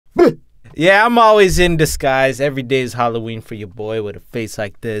Yeah, I'm always in disguise. Every day is Halloween for your boy with a face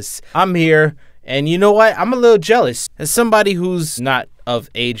like this. I'm here, and you know what? I'm a little jealous. As somebody who's not of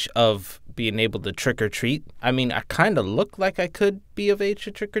age of being able to trick or treat, I mean, I kind of look like I could be of age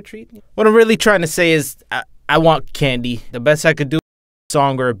to trick or treat. What I'm really trying to say is I want candy. The best I could do is a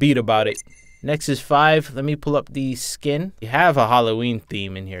song or a beat about it. Next is 5. Let me pull up the skin. You have a Halloween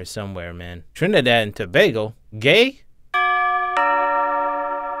theme in here somewhere, man. Trinidad and Tobago. Gay?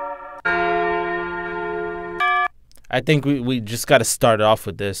 I think we just got to start off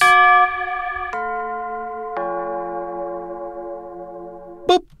with this.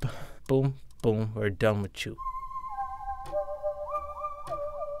 Boop. Boom, boom. We're done with you.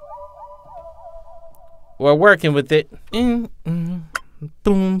 We're working with it. Boom, boom,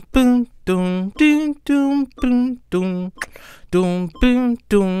 doom, doom, doom, boom, doom, doom, boom,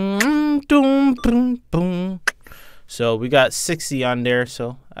 doom, doom, boom, boom. So we got 60 on there,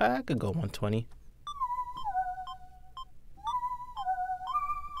 so I could go 120.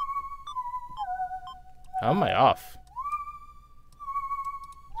 How am I off?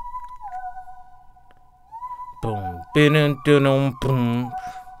 Boom, boom, boom, boom,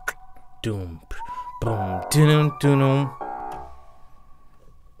 doom, boom, doom, doom.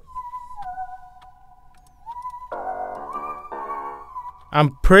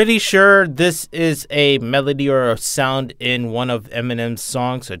 I'm pretty sure this is a melody or a sound in one of Eminem's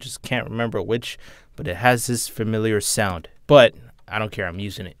songs. I just can't remember which, but it has this familiar sound. But I don't care, I'm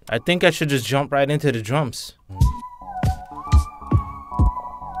using it. I think I should just jump right into the drums.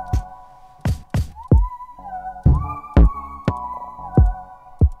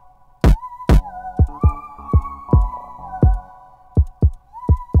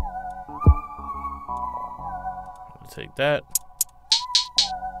 I'll take that.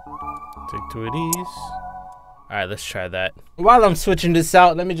 Take 2 of these. All right, let's try that. While I'm switching this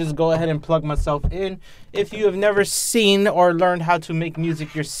out, let me just go ahead and plug myself in. If you have never seen or learned how to make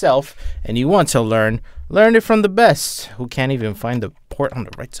music yourself and you want to learn it from the best, who can't even find the port on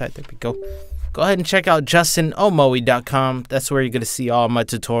the right side. There we go. Go ahead and check out JustinOmoi.com. That's where you're going to see all my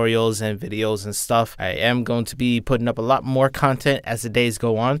tutorials and videos and stuff. I am going to be putting up a lot more content as the days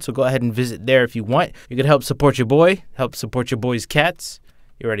go on, so go ahead and visit there if you want. You can help support your boy, help support your boy's cats.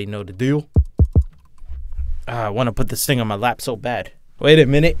 You already know the deal. I want to put this thing on my lap so bad. Wait a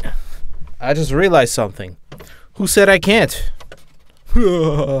minute. I just realized something. Who said I can't?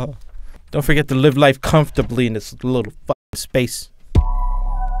 Don't forget to live life comfortably in this little fucking space.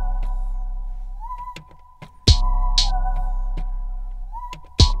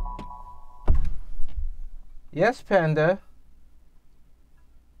 Yes, Panda.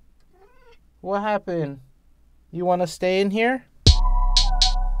 What happened? You want to stay in here?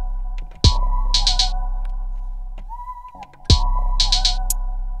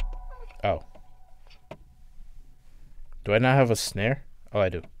 Oh. Do I not have a snare? Oh, I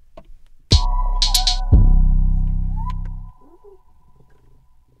do.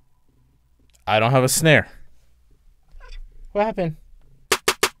 I don't have a snare. What happened?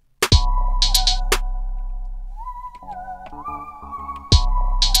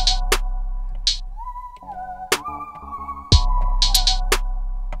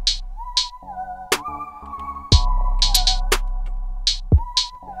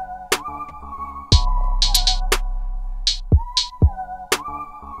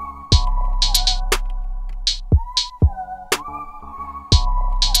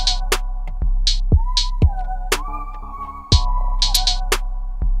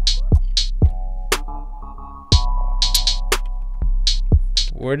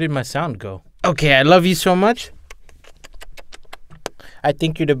 Where did my sound go? Okay, I love you so much. I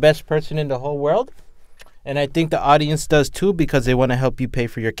think you're the best person in the whole world. And I think the audience does too, because they want to help you pay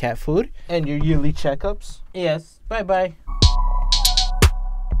for your cat food and your yearly checkups. Yes, bye-bye.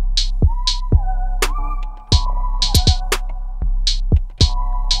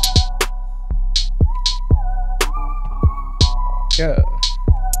 Yeah.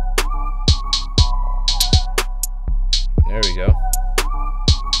 There we go.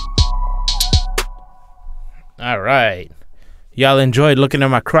 All right. Y'all enjoyed looking at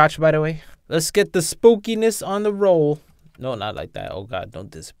my crotch, by the way? Let's get the spookiness on the roll. No, not like that. Oh, God, don't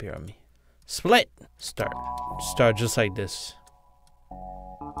disappear on me. Split. Start just like this.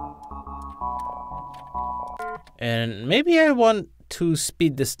 And maybe I want to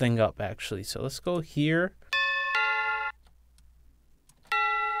speed this thing up, actually. So let's go here.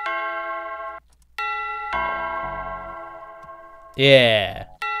 Yeah.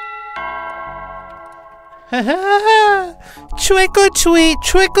 Trick or tweet,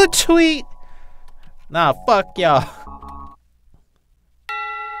 trick or tweet. Nah, fuck y'all.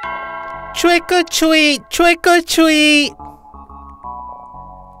 Trick or treat, trick or treat.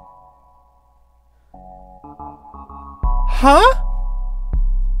 Huh?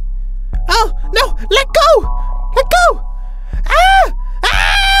 Oh, no, let go! Let go! Ah!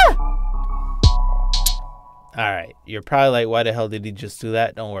 Ah! Alright, you're probably like, why the hell did he just do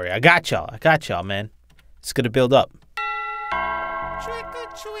that? Don't worry, I got y'all, man. It's gonna build up. Trick or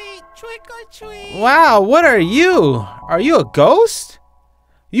treat, trick or treat. Wow, what are you? Are you a ghost?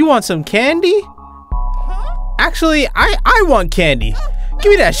 You want some candy? Huh? Actually, I want candy. Give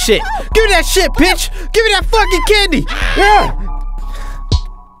me that shit. Give me that shit, bitch. Give me that fucking candy. Yeah.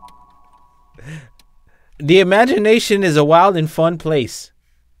 The imagination is a wild and fun place.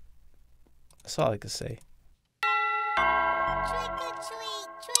 That's all I can say. Trick or treat,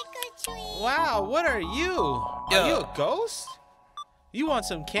 trick or treat. Wow, what are you? Are you a ghost? You want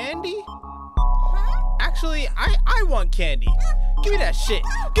some candy? Huh? Actually, I want candy. Give me that shit.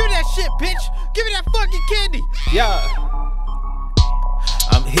 Give me that shit, bitch. Give me that fucking candy. Yeah.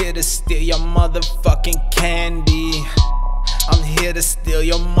 I'm here to steal your motherfucking candy. I'm here to steal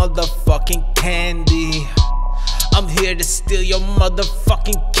your motherfucking candy. I'm here to steal your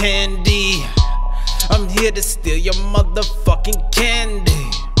motherfucking candy. I'm here to steal your motherfucking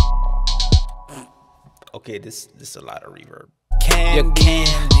candy. Okay, this is a lot of reverb. Candy. Your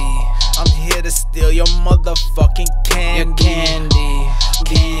candy. I'm here to steal your motherfucking candy. Your candy.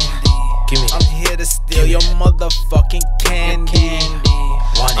 Candy. Give me. I'm here to steal your motherfucking candy. Your candy.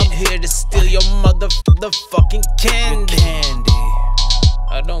 I'm here to steal your motherfucking candy. Candy.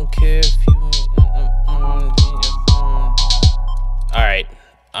 I don't care if you. Alright,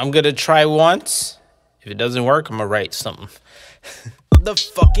 I'm gonna try once. If it doesn't work, I'm gonna write something. The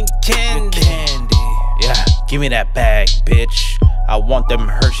fucking candy. Candy. Yeah, give me that bag, bitch. I want them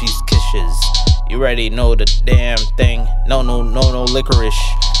Hershey's Kisses. You already know the damn thing. No licorice.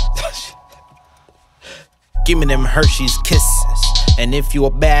 Give me them Hershey's Kisses. And if you a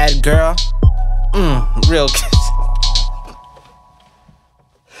bad girl, real kiss.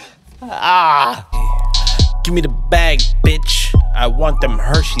 Give me the bag, bitch. I want them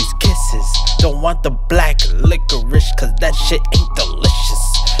Hershey's Kisses. Don't want the black licorice, cause that shit ain't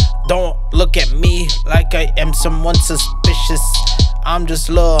delicious. Don't look at me like I am someone suspicious. I'm just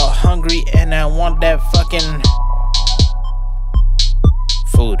a little hungry and I want that fucking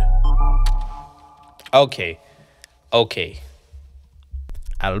food. Okay.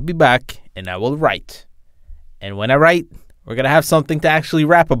 I'll be back and I will write. And when I write, we're gonna have something to actually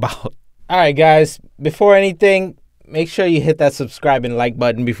rap about. Alright guys, before anything, make sure you hit that subscribe and like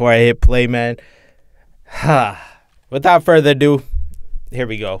button before I hit play, man. Without further ado, here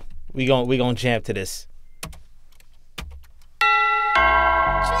we go. We gon' jam to this.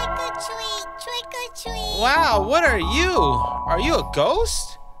 Trick or treat, trick or treat. Wow, what are you? Are you a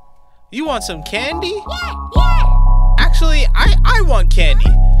ghost? You want some candy? Yeah. Actually, I want candy.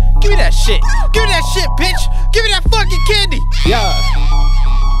 Give me that shit. Give me that shit, bitch. Give me that fucking candy. Yeah.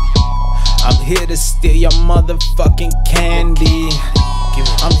 I'm here to steal your motherfucking candy.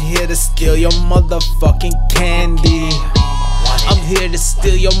 I'm here to steal your motherfucking candy. I'm here to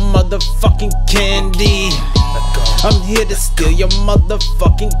steal your motherfucking candy. I'm here to steal your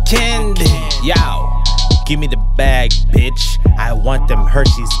motherfucking candy. Yow. Give me the bag, bitch. I want them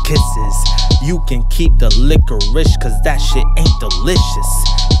Hershey's Kisses. You can keep the licorice, cause that shit ain't delicious.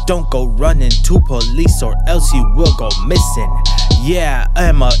 Don't go running to police or else you will go missing. Yeah,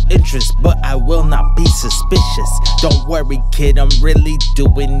 I'm a interest, but I will not be suspicious. Don't worry, kid, I'm really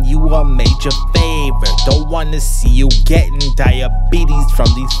doing you a major favor. Don't wanna see you getting diabetes from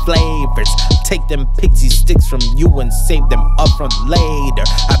these flavors. Take them pixie sticks from you and save them up from later.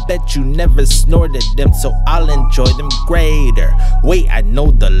 I bet you never snorted them, so I'll enjoy them greater. Wait, I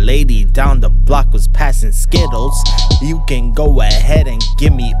know the lady down the block was passing Skittles. You can go ahead and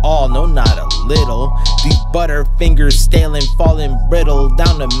give me all, no, not a little. These butterfingers stale and falling brittle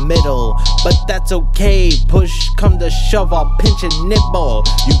down the middle, but that's okay. Push come to shove, I'll pinch and nibble.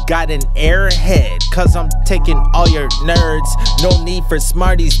 You got an airhead, cause I'm taking all your nerds. No need for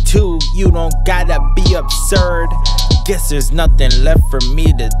smarties too, you don't gotta be absurd. Guess there's nothing left for me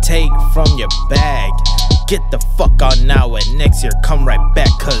to take from your bag. Get the fuck on now and next year come right back,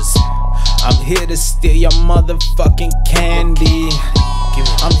 cause I'm here to steal your motherfucking candy.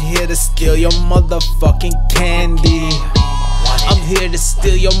 I'm here to steal your motherfucking candy. I'm here to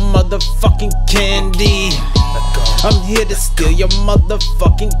steal your motherfucking candy. I'm here to steal your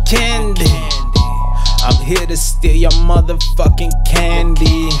motherfucking candy. I'm here to steal your motherfucking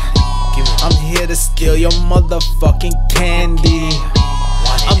candy. I'm here to steal your motherfucking candy.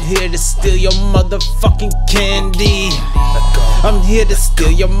 I'm here to steal your motherfucking candy. I'm here to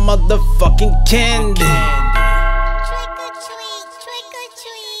steal your motherfucking candy. Trick or treat, trick or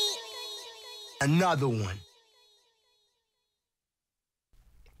treat. Another one.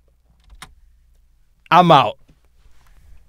 I'm out.